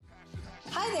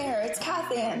it's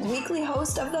Kathy Ann, weekly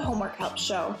host of the Homework Help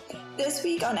Show. This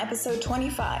week on episode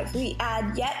 25, we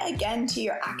add yet again to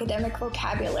your academic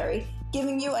vocabulary,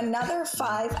 giving you another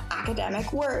 5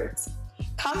 academic words.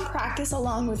 Come practice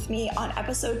along with me on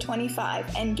episode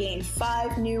 25 and gain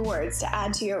 5 new words to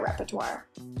add to your repertoire.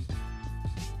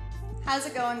 How's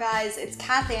it going, guys? It's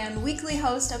Kathy Ann, weekly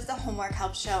host of the Homework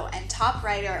Help Show and top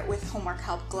writer with Homework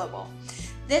Help Global.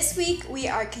 This week, we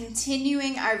are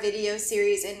continuing our video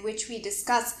series in which we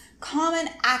discuss common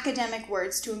academic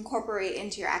words to incorporate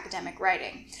into your academic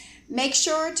writing. Make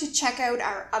sure to check out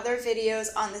our other videos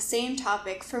on the same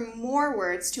topic for more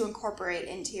words to incorporate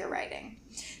into your writing.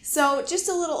 So just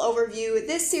a little overview,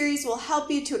 this series will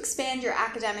help you to expand your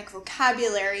academic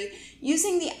vocabulary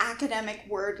using the academic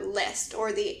word list,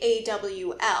 or the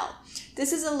AWL.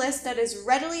 This is a list that is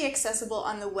readily accessible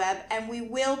on the web, and we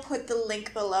will put the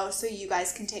link below so you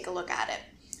guys can take a look at it.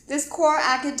 This core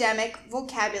academic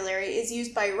vocabulary is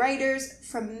used by writers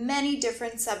from many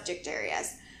different subject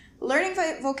areas. Learning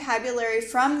vocabulary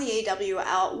from the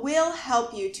AWL will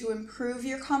help you to improve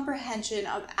your comprehension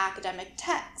of academic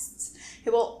texts.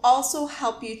 It will also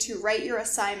help you to write your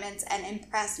assignments and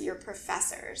impress your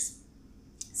professors.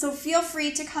 So feel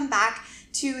free to come back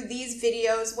to these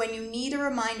videos when you need a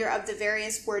reminder of the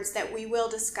various words that we will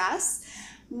discuss.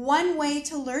 One way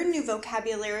to learn new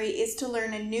vocabulary is to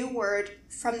learn a new word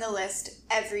from the list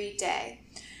every day.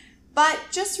 But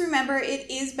just remember, it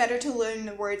is better to learn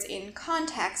the words in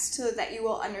context so that you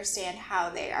will understand how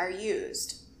they are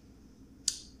used.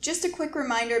 Just a quick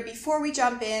reminder before we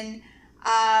jump in,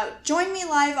 join me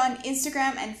live on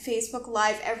Instagram and Facebook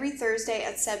Live every Thursday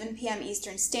at 7 p.m.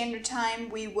 Eastern Standard Time.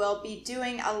 We will be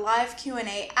doing a live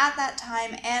Q&A at that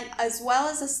time, and as well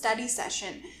as a study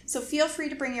session. So feel free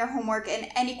to bring your homework and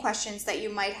any questions that you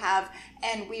might have,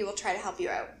 and we will try to help you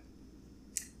out.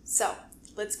 So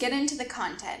let's get into the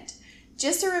content.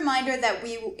 Just a reminder that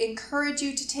we encourage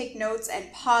you to take notes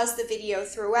and pause the video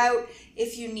throughout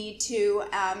if you need to.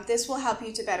 This will help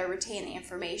you to better retain the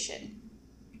information.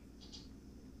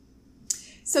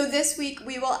 So this week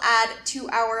we will add to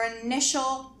our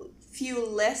initial few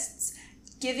lists,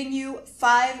 giving you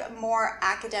 5 more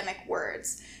academic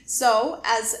words. So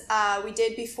as we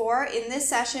did before, in this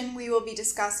session we will be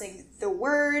discussing the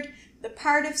word, the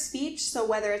part of speech, so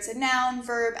whether it's a noun,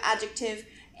 verb, adjective,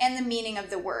 and the meaning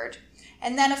of the word.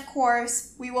 And then, of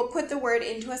course, we will put the word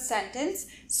into a sentence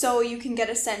so you can get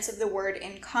a sense of the word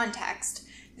in context.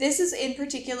 This is in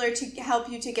particular to help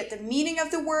you to get the meaning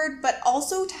of the word, but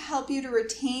also to help you to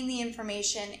retain the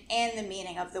information and the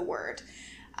meaning of the word.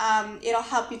 It'll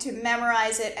help you to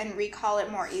memorize it and recall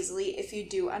it more easily if you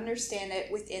do understand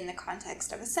it within the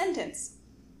context of a sentence.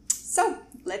 So,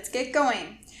 let's get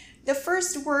going. The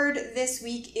first word this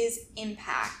week is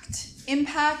impact.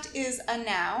 Impact is a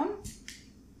noun.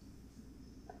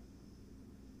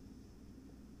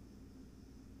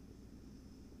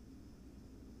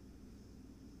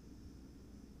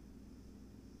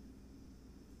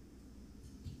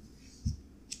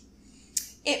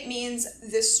 It means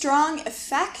the strong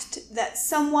effect that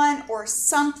someone or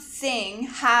something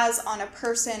has on a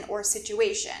person or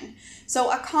situation.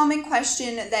 So a common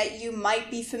question that you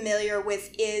might be familiar with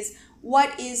is,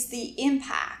 what is the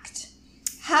impact?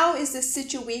 How is the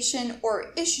situation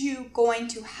or issue going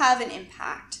to have an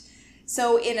impact?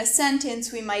 So in a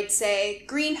sentence, we might say,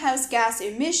 greenhouse gas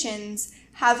emissions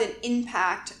have an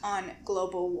impact on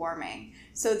global warming.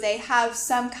 So they have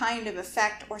some kind of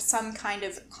effect or some kind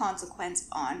of consequence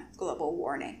on global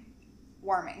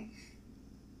warming.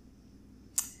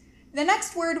 The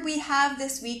next word we have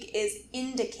this week is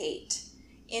indicate.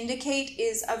 Indicate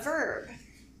is a verb.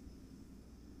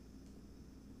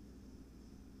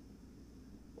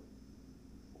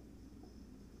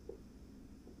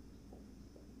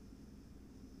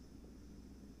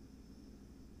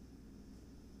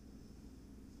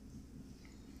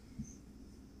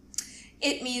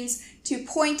 It means to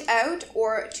point out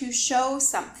or to show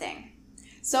something.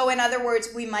 So in other words,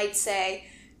 we might say,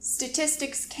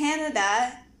 Statistics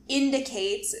Canada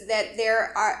indicates that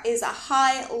there is a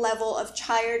high level of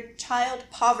child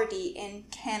poverty in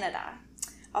Canada.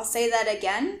 I'll say that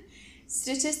again.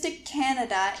 Statistics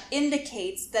Canada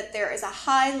indicates that there is a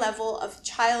high level of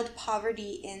child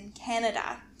poverty in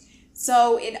Canada.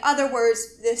 So in other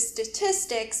words, the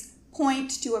statistics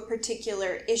point to a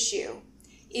particular issue.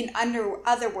 In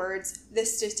other words, the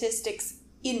statistics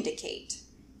indicate.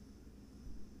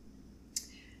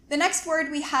 The next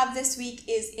word we have this week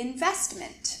is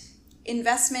investment.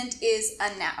 Investment is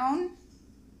a noun.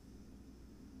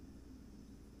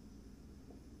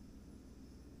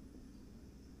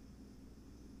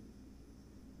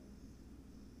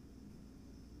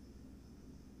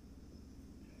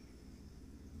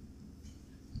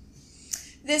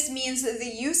 This means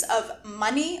the use of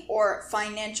money or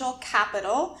financial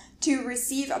capital to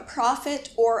receive a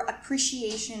profit or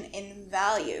appreciation in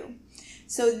value.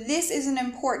 So this is an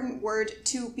important word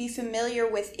to be familiar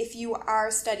with if you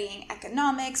are studying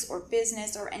economics or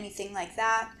business or anything like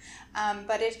that,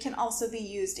 but it can also be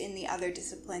used in the other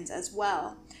disciplines as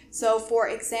well. So for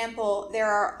example, there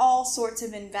are all sorts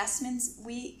of investments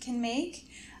we can make.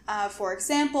 For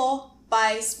example,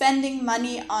 by spending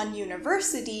money on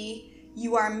university,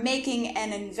 you are making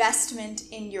an investment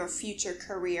in your future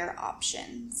career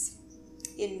options.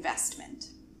 Investment.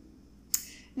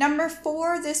 Number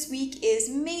 4 this week is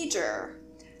major.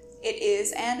 It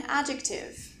is an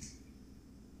adjective.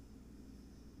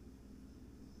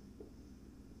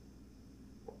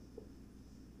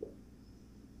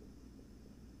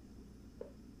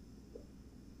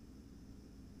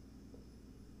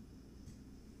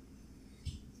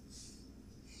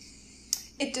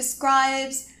 It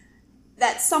describes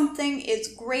that something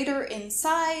is greater in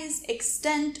size,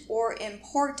 extent, or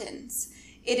importance.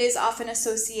 It is often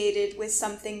associated with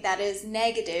something that is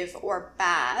negative or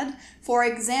bad. For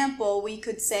example, we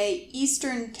could say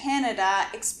Eastern Canada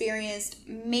experienced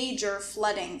major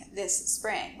flooding this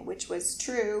spring, which was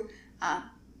true.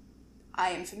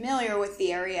 I am familiar with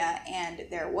the area, and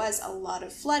there was a lot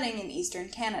of flooding in Eastern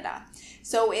Canada.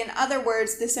 So in other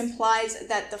words, this implies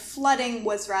that the flooding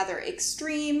was rather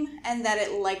extreme and that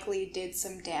it likely did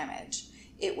some damage.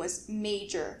 It was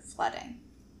major flooding.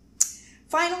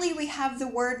 Finally, we have the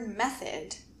word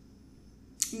method.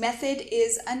 Method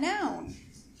is a noun.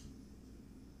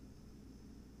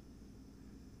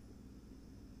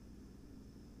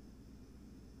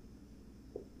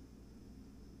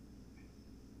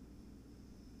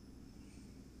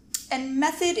 And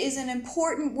method is an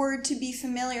important word to be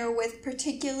familiar with,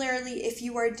 particularly if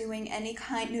you are doing any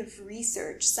kind of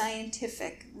research,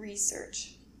 scientific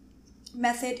research.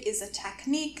 Method is a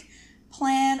technique,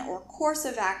 plan, or course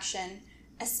of action,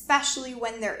 especially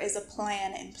when there is a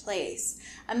plan in place.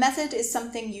 A method is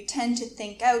something you tend to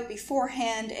think out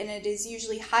beforehand, and it is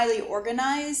usually highly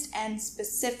organized and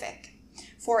specific.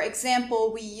 For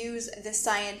example, we use the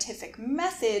scientific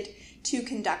method to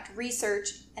conduct research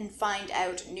and find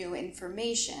out new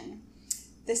information.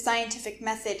 The scientific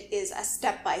method is a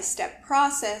step-by-step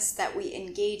process that we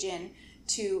engage in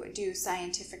to do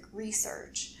scientific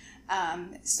research.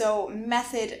 So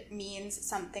method means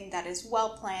something that is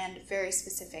well planned, very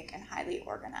specific, and highly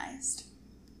organized.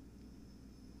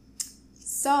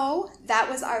 So that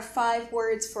was our 5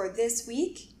 words for this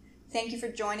week. Thank you for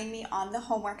joining me on the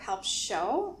Homework Help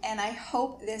Show, and I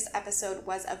hope this episode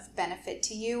was of benefit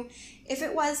to you. If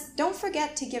it was, don't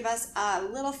forget to give us a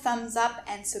little thumbs up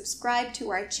and subscribe to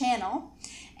our channel.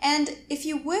 And if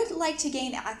you would like to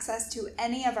gain access to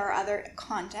any of our other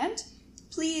content,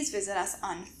 please visit us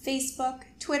on Facebook,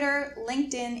 Twitter,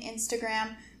 LinkedIn,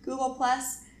 Instagram, Google+,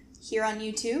 here on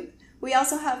YouTube. We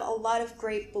also have a lot of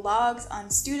great blogs on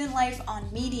student life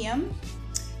on Medium.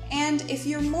 And if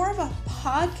you're more of a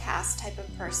podcast type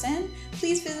of person,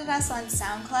 please visit us on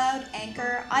SoundCloud,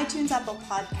 Anchor, iTunes, Apple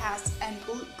Podcasts, and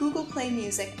Google Play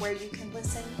Music, where you can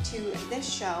listen to this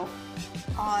show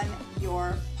on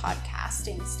your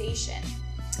podcasting station.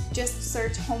 Just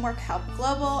search Homework Help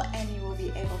Global and you will be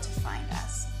able to find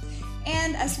us.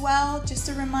 And as well, just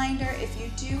a reminder, if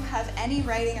you do have any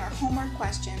writing or homework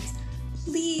questions,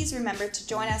 please remember to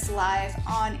join us live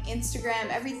on Instagram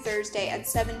every Thursday at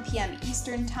 7 p.m.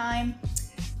 Eastern Time.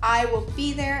 I will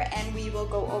be there and we will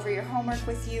go over your homework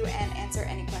with you and answer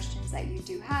any questions that you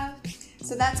do have.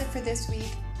 So that's it for this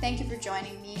week. Thank you for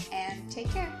joining me and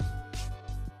take care.